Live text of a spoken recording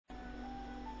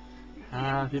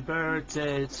Happy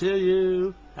birthday to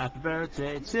you. Happy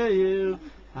birthday to you.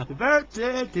 Happy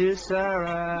birthday, dear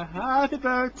Sara. Happy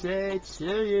birthday to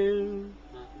you.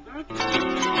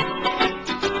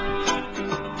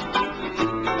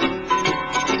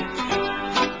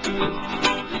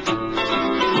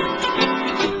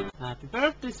 Happy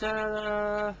birthday,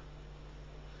 Sara.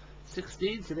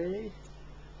 16 today.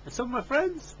 And some of my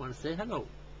friends want to say hello.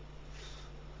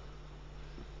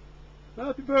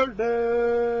 Happy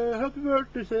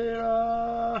birthday,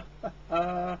 Sara.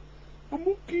 I'm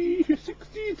Mookie,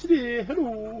 16 today.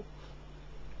 Hello.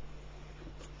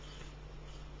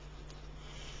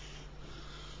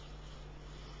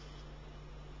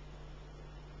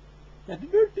 Happy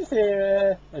birthday,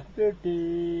 Sara. Happy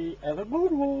birthday. Have a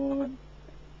good one.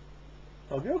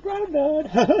 Of your granddad.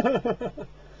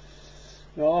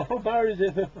 No, how bad is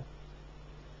it?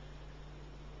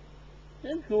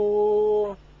 Thank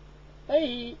you.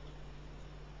 Hey.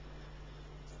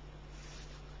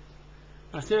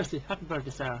 Oh, seriously, happy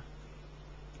birthday, Sara.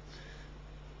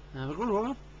 Have a good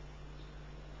one.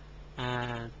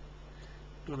 And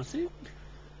you wanna see?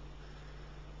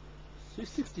 She's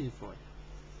 16 for you.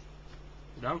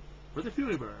 You know, with the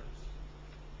Fury Birds.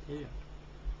 Yeah.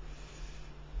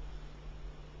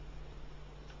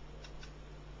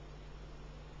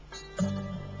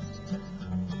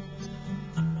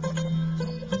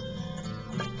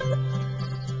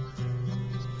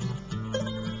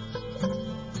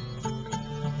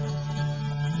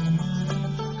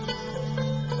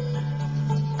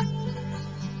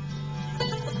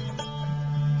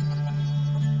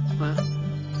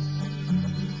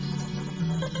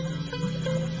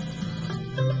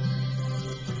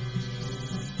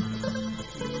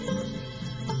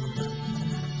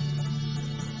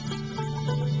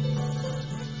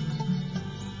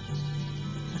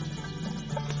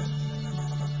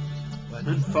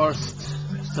 When first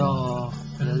saw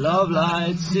the love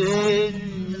lights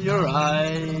in your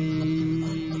eyes,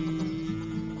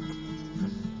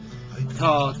 I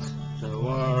thought the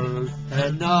world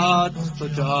had not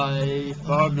but joy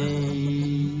for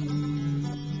me.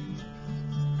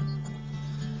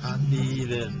 And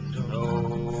even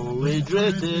though we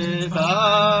drifted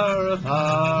far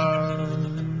apart,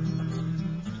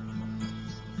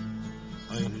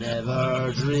 I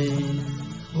never dreamed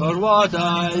but what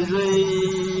I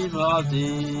dream of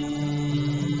thee.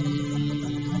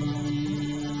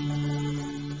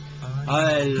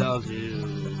 I love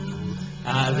you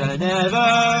as I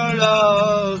never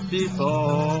loved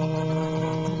before.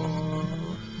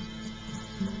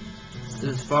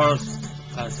 Since first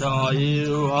I saw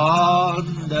you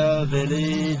on the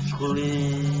village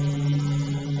green.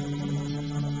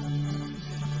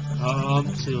 Come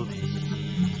to me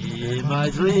in my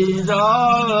dreams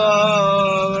all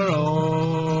our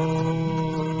own.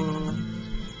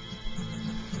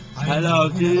 I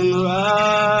loved you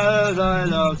as I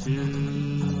loved you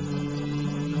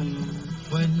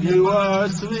when you were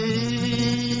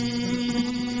sweet,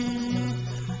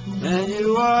 when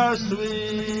you were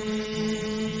sweet,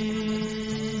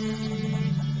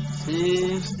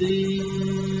 16.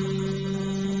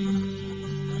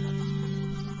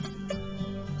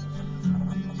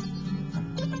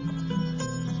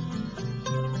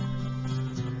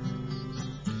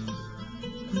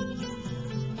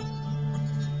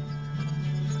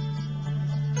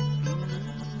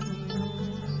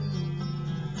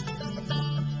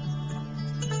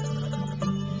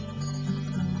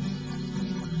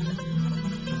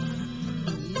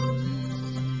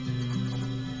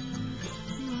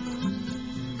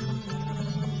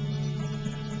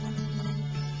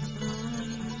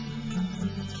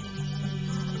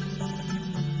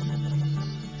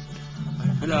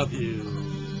 I love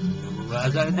you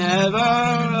as I never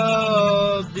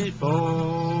loved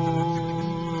before.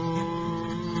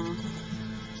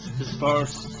 Since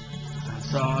first I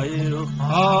saw you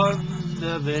on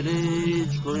the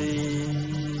village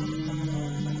green.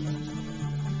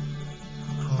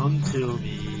 Come to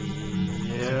me,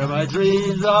 hear my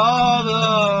dreams of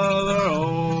our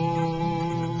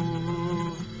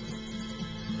own.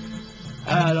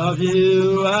 I love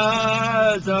you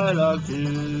as I loved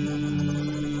you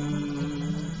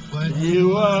when you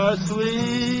were sweet,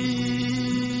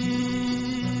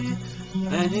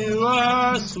 and you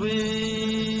were sweet,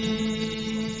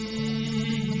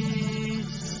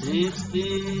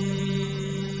 16.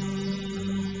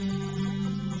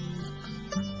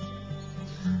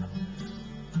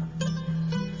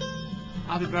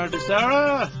 Happy birthday,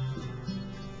 Sara.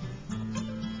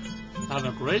 Have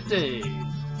a great day.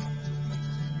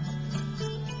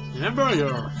 Remember,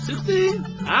 you're 16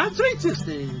 and sweet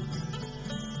 16.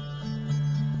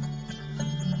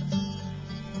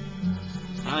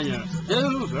 And you're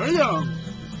still very young.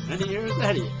 Many years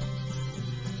ahead of you.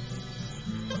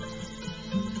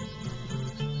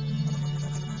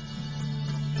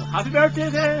 So happy birthday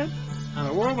again. And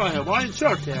I wore my Hawaiian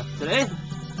shirt here today,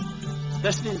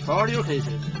 especially for the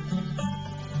occasion.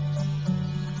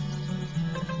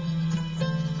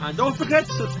 And don't forget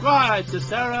to subscribe to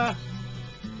Sara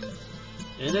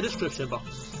in the description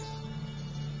box.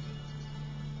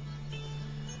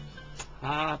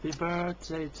 Happy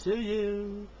birthday to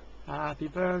you. Happy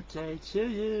birthday to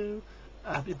you.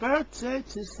 Happy birthday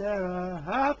to Sara.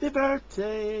 Happy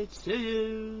birthday to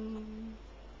you.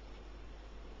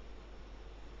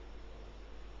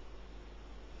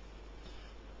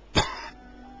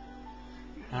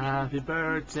 Happy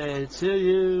birthday to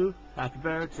you. Happy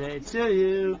birthday to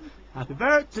you. Happy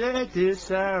birthday to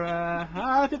Sara.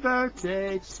 Happy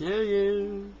birthday to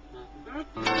you.